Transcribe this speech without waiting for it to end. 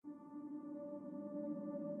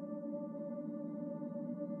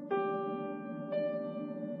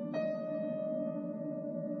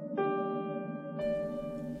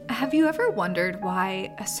Have you ever wondered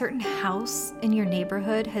why a certain house in your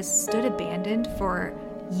neighborhood has stood abandoned for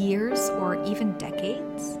years or even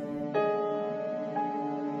decades?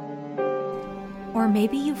 Or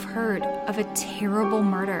maybe you've heard of a terrible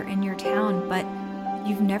murder in your town, but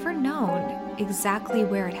you've never known exactly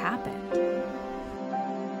where it happened.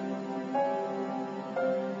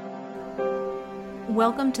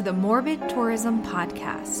 Welcome to the Morbid Tourism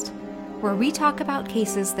Podcast, where we talk about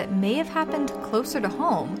cases that may have happened closer to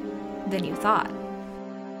home than you thought.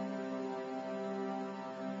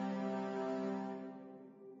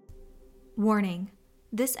 Warning: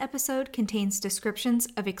 this episode contains descriptions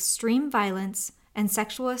of extreme violence and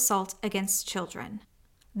sexual assault against children.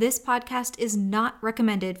 This podcast is not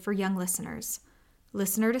recommended for young listeners.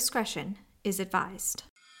 Listener discretion is advised.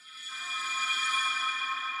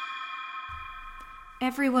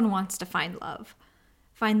 Everyone wants to find love.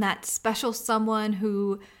 Find that special someone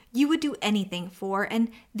who you would do anything for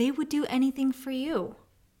and they would do anything for you.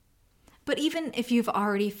 But even if you've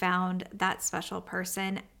already found that special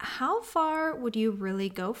person, how far would you really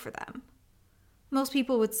go for them? Most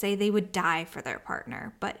people would say they would die for their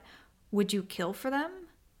partner, but would you kill for them?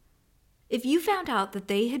 If you found out that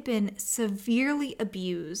they had been severely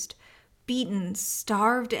abused, beaten,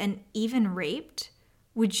 starved, and even raped,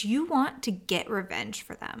 would you want to get revenge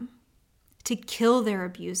for them? To kill their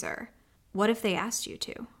abuser? What if they asked you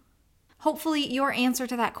to? Hopefully your answer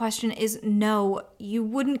to that question is no, you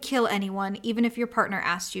wouldn't kill anyone even if your partner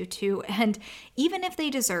asked you to, and even if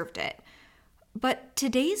they deserved it. But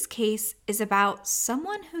today's case is about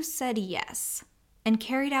someone who said yes and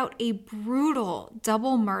carried out a brutal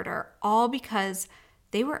double murder, all because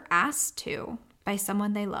they were asked to by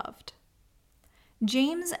someone they loved.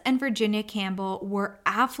 James and Virginia Campbell were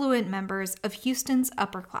affluent members of Houston's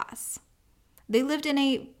upper class. They lived in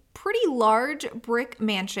a pretty large brick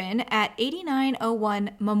mansion at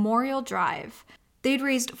 8901 Memorial Drive. They'd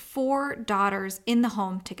raised 4 daughters in the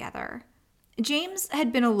home together. James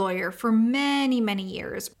had been a lawyer for many, many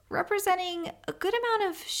years, representing a good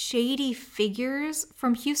amount of shady figures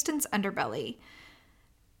from Houston's underbelly.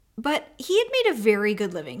 But he had made a very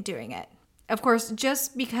good living doing it. Of course,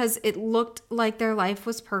 just because it looked like their life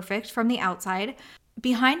was perfect from the outside,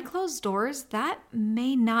 behind closed doors, that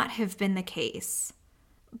may not have been the case.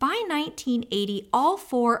 By 1980, all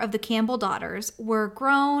 4 of the Campbell daughters were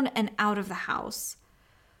grown and out of the house.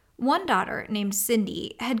 One daughter, named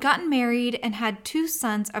Cindy, had gotten married and had 2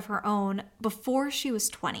 sons of her own before she was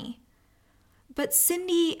 20. But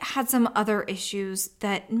Cindy had some other issues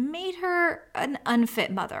that made her an unfit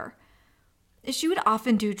mother. She would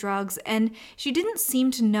often do drugs, and she didn't seem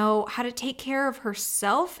to know how to take care of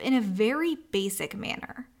herself in a very basic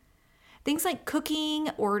manner. Things like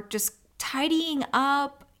cooking or just tidying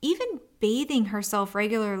up, even bathing herself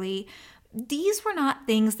regularly, these were not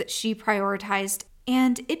things that she prioritized,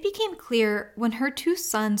 and it became clear when her 2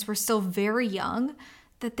 sons were still very young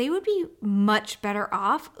that they would be much better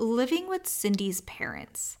off living with Cindy's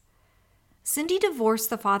parents. Cindy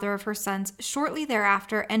divorced the father of her sons shortly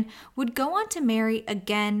thereafter and would go on to marry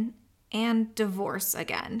again and divorce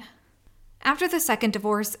again. After the second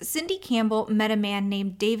divorce, Cindy Campbell met a man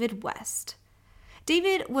named David West.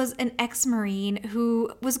 David was an ex-Marine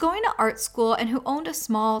who was going to art school and who owned a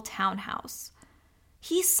small townhouse.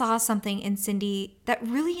 He saw something in Cindy that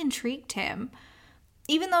really intrigued him.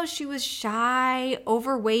 Even though she was shy,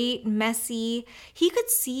 overweight, messy, he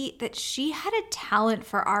could see that she had a talent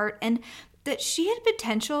for art and that she had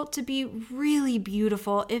potential to be really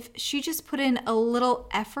beautiful if she just put in a little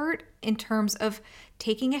effort in terms of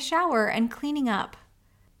taking a shower and cleaning up.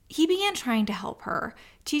 He began trying to help her,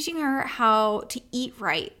 teaching her how to eat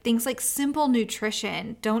right, things like simple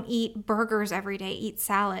nutrition, don't eat burgers every day, eat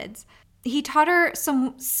salads. He taught her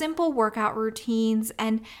some simple workout routines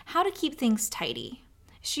and how to keep things tidy.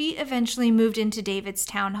 She eventually moved into David's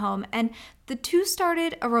townhome, and the two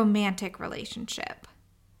started a romantic relationship.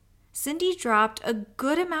 Cindy dropped a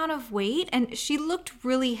good amount of weight and she looked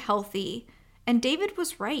really healthy. And David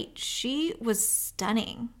was right. She was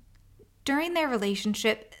stunning. During their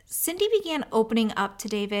relationship, Cindy began opening up to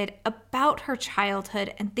David about her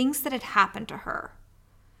childhood and things that had happened to her.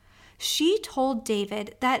 She told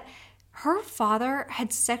David that her father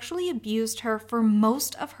had sexually abused her for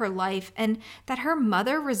most of her life and that her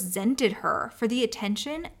mother resented her for the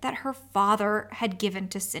attention that her father had given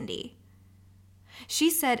to Cindy.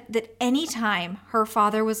 She said that any time her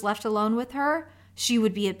father was left alone with her, she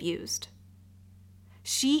would be abused.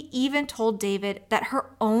 She even told David that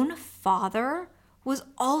her own father was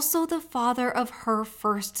also the father of her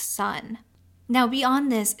first son. Now, beyond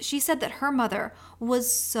this, she said that her mother was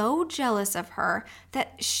so jealous of her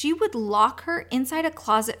that she would lock her inside a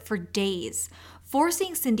closet for days,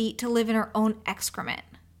 forcing Cindy to live in her own excrement.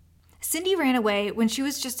 Cindy ran away when she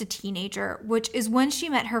was just a teenager, which is when she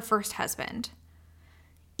met her first husband.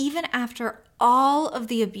 Even after all of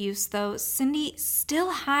the abuse, though, Cindy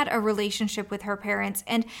still had a relationship with her parents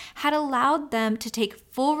and had allowed them to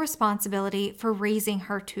take full responsibility for raising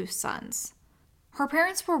her two sons. Her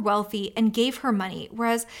parents were wealthy and gave her money,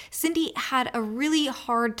 whereas Cindy had a really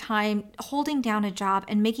hard time holding down a job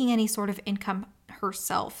and making any sort of income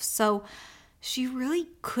herself, so she really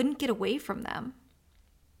couldn't get away from them.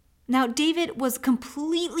 Now, David was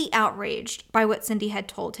completely outraged by what Cindy had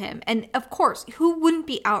told him, and of course, who wouldn't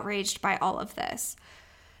be outraged by all of this?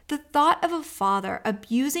 The thought of a father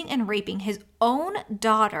abusing and raping his own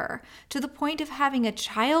daughter to the point of having a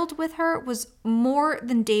child with her was more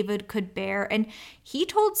than David could bear, and he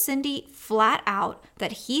told Cindy flat out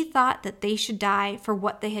that he thought that they should die for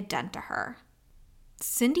what they had done to her.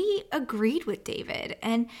 Cindy agreed with David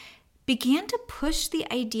and began to push the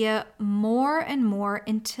idea more and more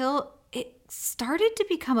until it started to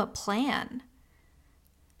become a plan.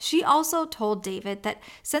 She also told David that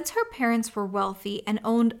since her parents were wealthy and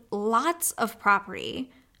owned lots of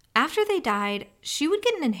property, after they died, she would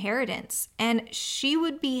get an inheritance and she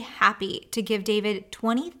would be happy to give David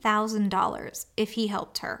 $20,000 if he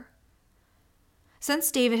helped her. Since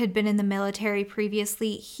David had been in the military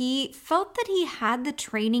previously, he felt that he had the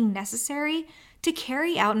training necessary to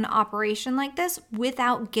carry out an operation like this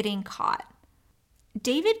without getting caught.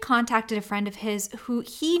 David contacted a friend of his who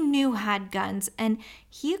he knew had guns, and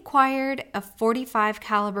he acquired a .45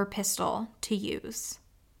 caliber pistol to use.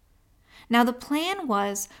 Now, the plan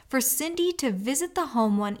was for Cindy to visit the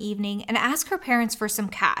home one evening and ask her parents for some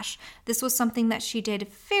cash. This was something that she did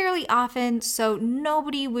fairly often, so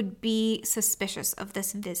nobody would be suspicious of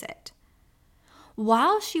this visit.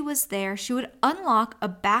 While she was there, she would unlock a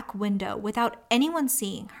back window without anyone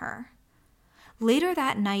seeing her. Later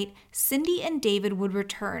that night, Cindy and David would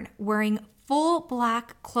return wearing full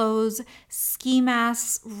black clothes, ski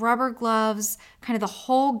masks, rubber gloves, kind of the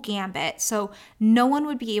whole gambit, so no one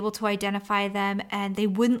would be able to identify them and they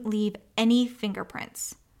wouldn't leave any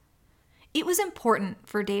fingerprints. It was important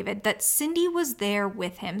for David that Cindy was there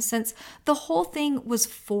with him since the whole thing was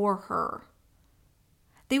for her.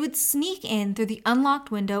 They would sneak in through the unlocked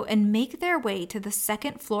window and make their way to the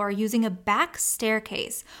second floor using a back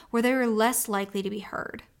staircase where they were less likely to be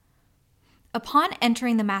heard. Upon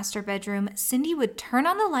entering the master bedroom, Cindy would turn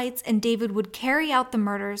on the lights and David would carry out the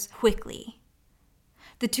murders quickly.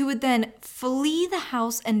 The two would then flee the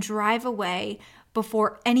house and drive away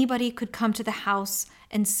before anybody could come to the house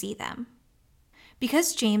and see them.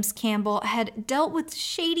 Because James Campbell had dealt with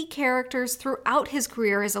shady characters throughout his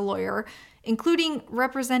career as a lawyer, including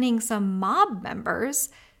representing some mob members,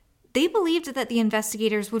 they believed that the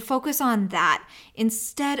investigators would focus on that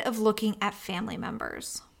instead of looking at family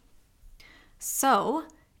members. So,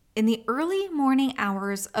 in the early morning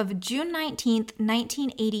hours of June 19th,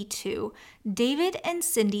 1982, David and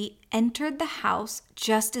Cindy entered the house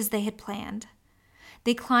just as they had planned.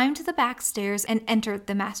 They climbed the back stairs and entered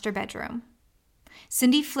the master bedroom.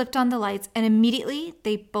 Cindy flipped on the lights, and immediately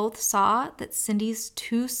they both saw that Cindy's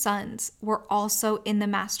two sons were also in the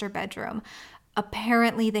master bedroom.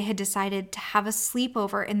 Apparently, they had decided to have a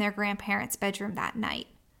sleepover in their grandparents' bedroom that night.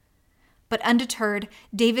 But undeterred,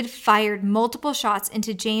 David fired multiple shots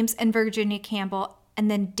into James and Virginia Campbell, and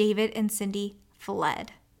then David and Cindy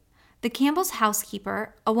fled. The Campbells'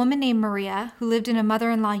 housekeeper, a woman named Maria, who lived in a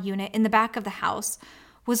mother-in-law unit in the back of the house,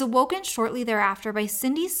 was awoken shortly thereafter by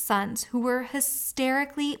Cindy's sons, who were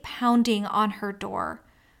hysterically pounding on her door.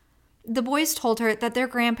 The boys told her that their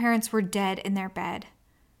grandparents were dead in their bed.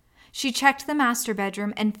 She checked the master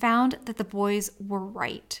bedroom and found that the boys were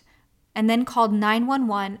right, and then called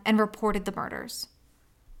 911 and reported the murders.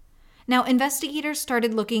 Now, investigators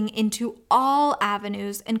started looking into all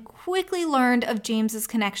avenues and quickly learned of James's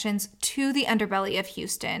connections to the underbelly of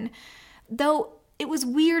Houston, though it was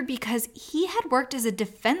weird because he had worked as a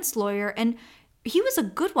defense lawyer and he was a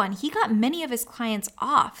good one. He got many of his clients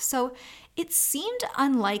off, so it seemed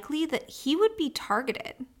unlikely that he would be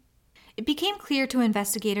targeted. It became clear to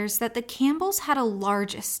investigators that the Campbells had a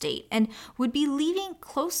large estate and would be leaving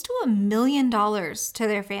close to $1 million to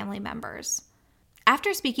their family members.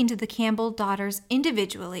 After speaking to the Campbell daughters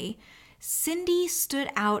individually, Cindy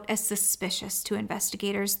stood out as suspicious to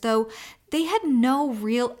investigators, though they had no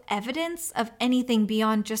real evidence of anything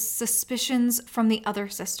beyond just suspicions from the other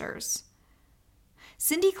sisters.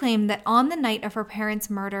 Cindy claimed that on the night of her parents'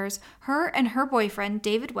 murders, her and her boyfriend,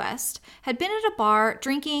 David West, had been at a bar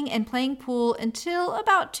drinking and playing pool until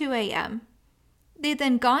about 2 a.m. They'd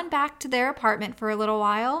then gone back to their apartment for a little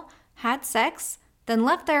while, had sex, then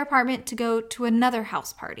left their apartment to go to another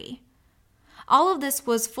house party. All of this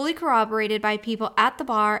was fully corroborated by people at the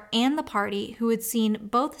bar and the party who had seen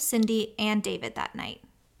both Cindy and David that night.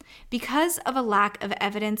 Because of a lack of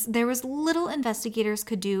evidence, there was little investigators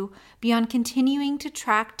could do beyond continuing to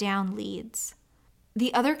track down leads.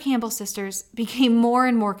 The other Campbell sisters became more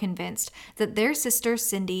and more convinced that their sister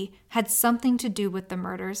Cindy had something to do with the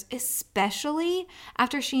murders, especially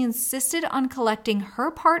after she insisted on collecting her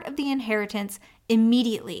part of the inheritance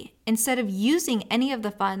immediately instead of using any of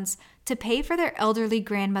the funds to pay for their elderly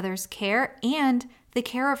grandmother's care and the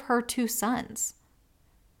care of her 2 sons.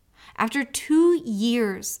 After 2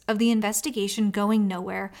 years of the investigation going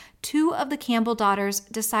nowhere, 2 of the Campbell daughters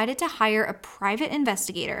decided to hire a private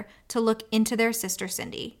investigator to look into their sister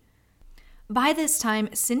Cindy. By this time,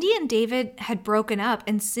 Cindy and David had broken up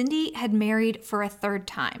and Cindy had married for a 3rd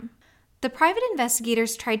time. The private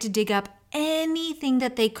investigators tried to dig up anything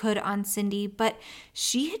that they could on Cindy, but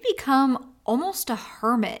she had become almost a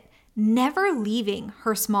hermit, never leaving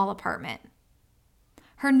her small apartment.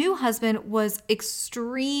 Her new husband was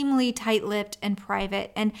extremely tight-lipped and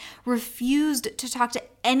private and refused to talk to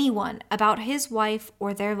anyone about his wife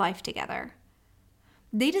or their life together.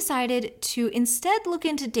 They decided to instead look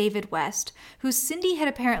into David West, who Cindy had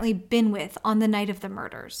apparently been with on the night of the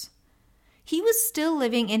murders. He was still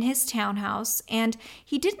living in his townhouse, and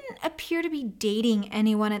he didn't appear to be dating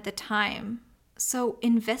anyone at the time, so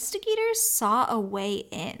investigators saw a way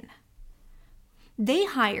in. They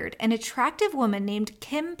hired an attractive woman named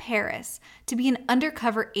Kim Paris to be an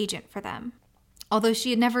undercover agent for them. Although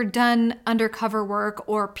she had never done undercover work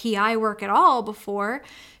or PI work at all before,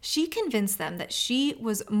 she convinced them that she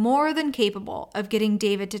was more than capable of getting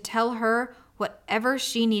David to tell her whatever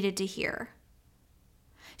she needed to hear.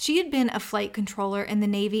 She had been a flight controller in the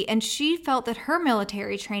Navy, and she felt that her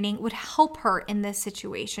military training would help her in this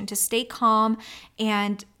situation to stay calm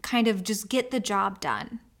and kind of just get the job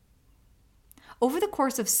done. Over the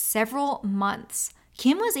course of several months,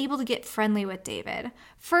 Kim was able to get friendly with David,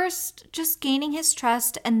 first just gaining his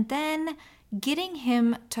trust and then getting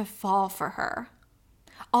him to fall for her.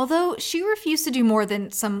 Although she refused to do more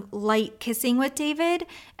than some light kissing with David,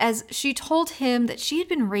 as she told him that she had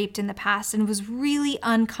been raped in the past and was really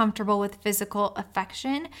uncomfortable with physical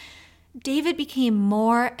affection, David became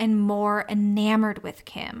more and more enamored with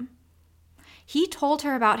Kim. He told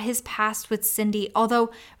her about his past with Cindy, although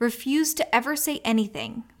refused to ever say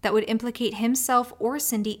anything that would implicate himself or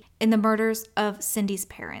Cindy in the murders of Cindy's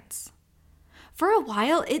parents. For a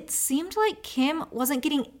while, it seemed like Kim wasn't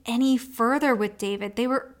getting any further with David. They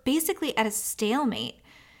were basically at a stalemate.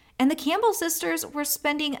 And the Campbell sisters were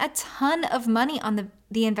spending a ton of money on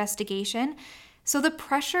the investigation, so the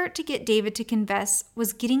pressure to get David to confess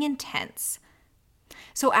was getting intense.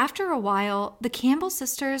 So after a while, the Campbell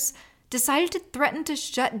sisters decided to threaten to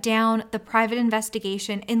shut down the private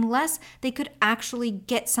investigation unless they could actually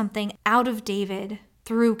get something out of David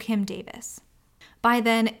through Kim Davis. By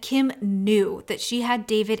then, Kim knew that she had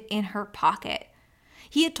David in her pocket.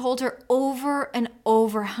 He had told her over and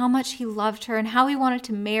over how much he loved her and how he wanted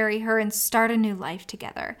to marry her and start a new life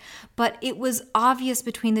together. But it was obvious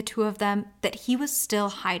between the two of them that he was still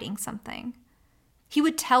hiding something. He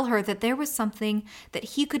would tell her that there was something that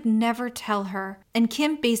he could never tell her, and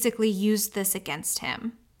Kim basically used this against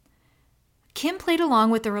him. Kim played along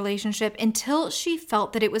with the relationship until she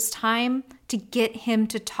felt that it was time to get him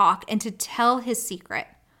to talk and to tell his secret.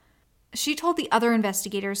 She told the other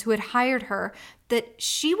investigators who had hired her that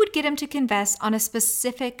she would get him to confess on a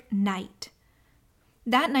specific night.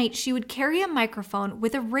 That night, she would carry a microphone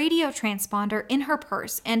with a radio transponder in her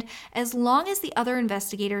purse, and as long as the other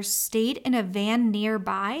investigators stayed in a van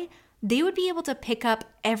nearby, they would be able to pick up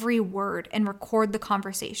every word and record the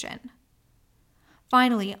conversation.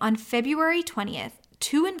 Finally, on February 20th,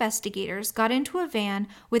 2 investigators got into a van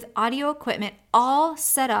with audio equipment all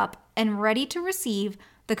set up and ready to receive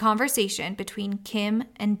the conversation between Kim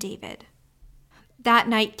and David. That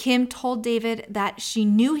night, Kim told David that she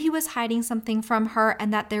knew he was hiding something from her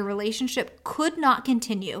and that their relationship could not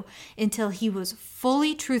continue until he was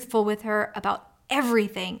fully truthful with her about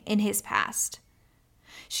everything in his past.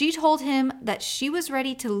 She told him that she was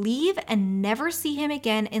ready to leave and never see him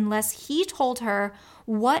again unless he told her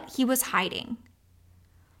what he was hiding.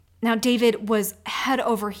 Now, David was head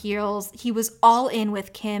over heels. He was all in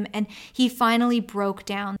with Kim, and he finally broke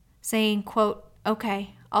down, saying, quote,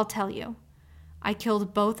 "Okay, I'll tell you. I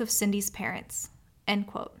killed both of Cindy's parents," end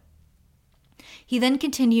quote. He then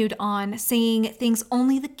continued on, saying things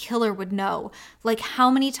only the killer would know, like how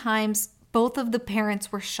many times both of the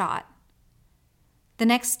parents were shot. The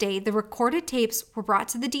next day, the recorded tapes were brought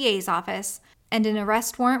to the DA's office, and an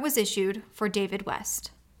arrest warrant was issued for David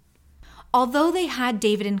West. Although they had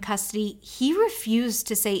David in custody, he refused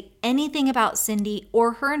to say anything about Cindy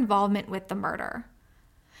or her involvement with the murder.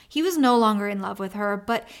 He was no longer in love with her,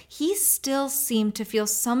 but he still seemed to feel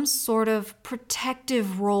some sort of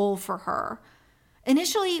protective role for her.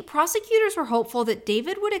 Initially, prosecutors were hopeful that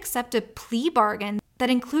David would accept a plea bargain that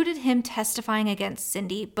included him testifying against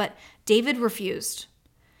Cindy, but David refused.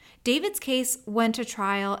 David's case went to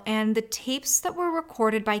trial, and the tapes that were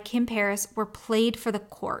recorded by Kim Paris were played for the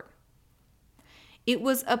court. It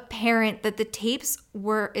was apparent that the tapes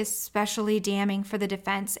were especially damning for the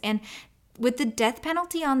defense, and with the death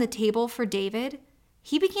penalty on the table for David,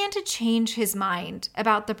 he began to change his mind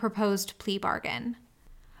about the proposed plea bargain.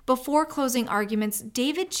 Before closing arguments,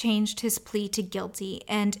 David changed his plea to guilty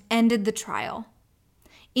and ended the trial.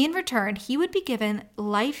 In return, he would be given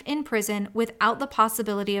life in prison without the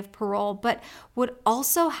possibility of parole, but would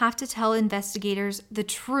also have to tell investigators the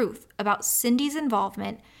truth about Cindy's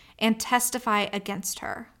involvement and testify against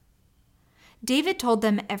her. David told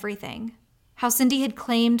them everything. How Cindy had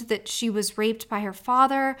claimed that she was raped by her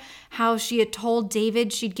father, how she had told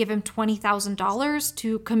David she'd give him $20,000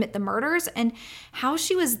 to commit the murders, and how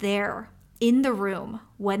she was there in the room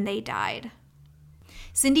when they died.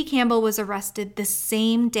 Cindy Campbell was arrested the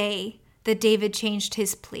same day that David changed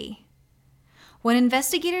his plea. When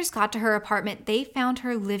investigators got to her apartment, they found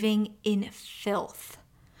her living in filth.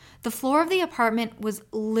 The floor of the apartment was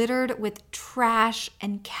littered with trash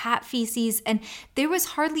and cat feces, and there was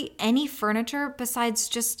hardly any furniture besides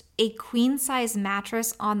just a queen-size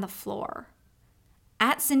mattress on the floor.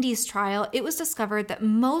 At Cindy's trial, it was discovered that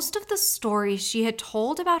most of the stories she had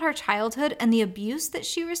told about her childhood and the abuse that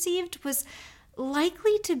she received was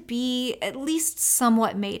likely to be at least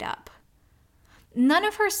somewhat made up. None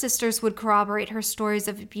of her sisters would corroborate her stories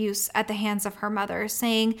of abuse at the hands of her mother,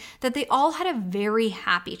 saying that they all had a very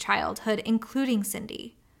happy childhood, including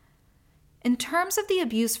Cindy. In terms of the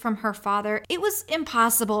abuse from her father, it was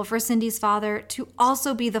impossible for Cindy's father to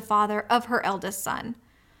also be the father of her eldest son.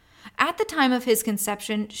 At the time of his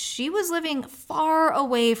conception, she was living far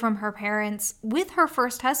away from her parents with her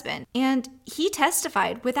first husband, and he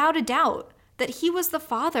testified without a doubt that he was the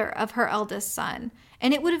father of her eldest son,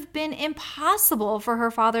 and it would have been impossible for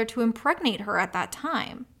her father to impregnate her at that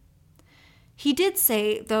time. He did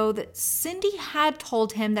say, though, that Cindy had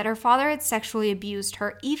told him that her father had sexually abused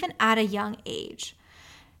her even at a young age.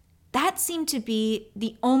 That seemed to be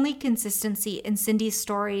the only consistency in Cindy's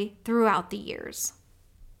story throughout the years.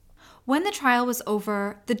 When the trial was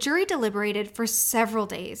over, the jury deliberated for several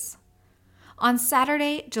days. On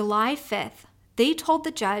Saturday, July 5th, they told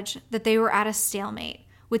the judge that they were at a stalemate,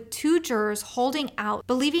 with two jurors holding out,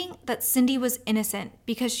 believing that Cindy was innocent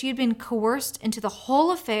because she had been coerced into the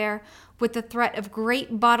whole affair with the threat of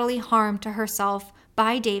great bodily harm to herself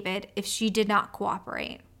by David if she did not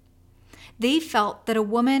cooperate. They felt that a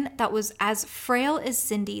woman that was as frail as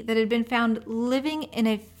Cindy, that had been found living in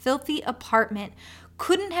a filthy apartment,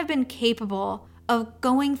 couldn't have been capable of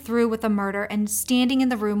going through with a murder and standing in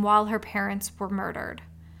the room while her parents were murdered.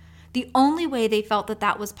 The only way they felt that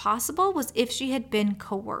that was possible was if she had been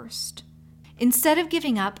coerced. Instead of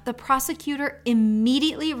giving up, the prosecutor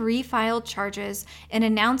immediately refiled charges and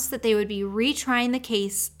announced that they would be retrying the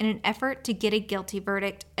case in an effort to get a guilty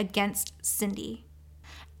verdict against Cindy.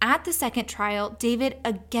 At the second trial, David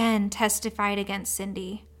again testified against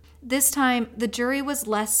Cindy. This time, the jury was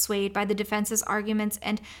less swayed by the defense's arguments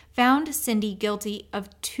and found Cindy guilty of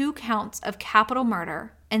 2 counts of capital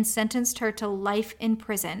murder and sentenced her to life in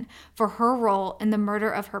prison for her role in the murder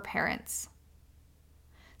of her parents.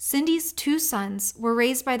 Cindy's 2 sons were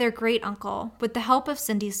raised by their great-uncle with the help of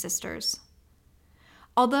Cindy's sisters.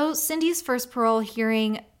 Although Cindy's first parole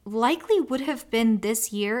hearing likely would have been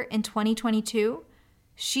this year in 2022,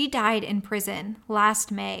 she died in prison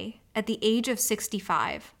last May at the age of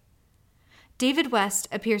 65. David West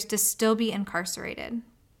appears to still be incarcerated.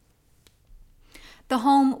 The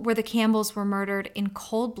home where the Campbells were murdered in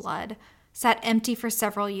cold blood sat empty for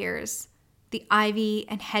several years, the ivy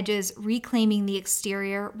and hedges reclaiming the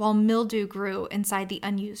exterior while mildew grew inside the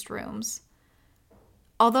unused rooms.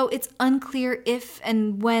 Although it's unclear if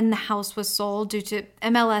and when the house was sold due to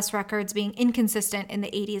MLS records being inconsistent in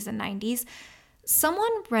the 80s and 90s,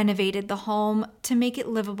 someone renovated the home to make it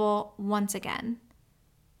livable once again.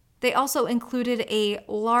 They also included a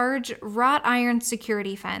large wrought iron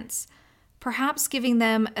security fence, perhaps giving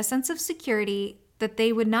them a sense of security that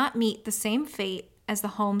they would not meet the same fate as the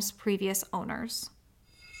home's previous owners.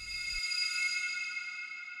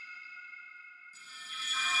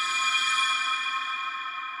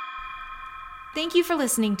 Thank you for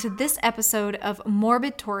listening to this episode of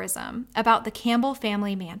Morbid Tourism about the Campbell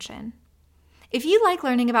family mansion. If you like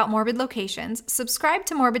learning about morbid locations, subscribe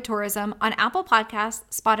to Morbid Tourism on Apple Podcasts,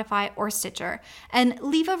 Spotify, or Stitcher, and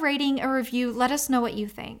leave a rating or review. Let us know what you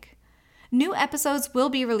think. New episodes will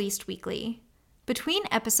be released weekly. Between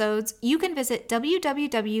episodes, you can visit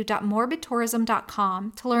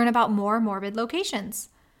www.morbidtourism.com to learn about more morbid locations.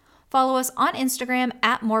 Follow us on Instagram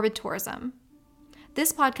at Morbid Tourism.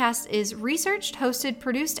 This podcast is researched, hosted,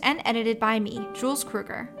 produced, and edited by me, Jules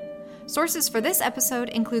Kruger. Sources for this episode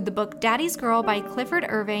include the book Daddy's Girl by Clifford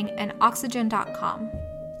Irving and Oxygen.com.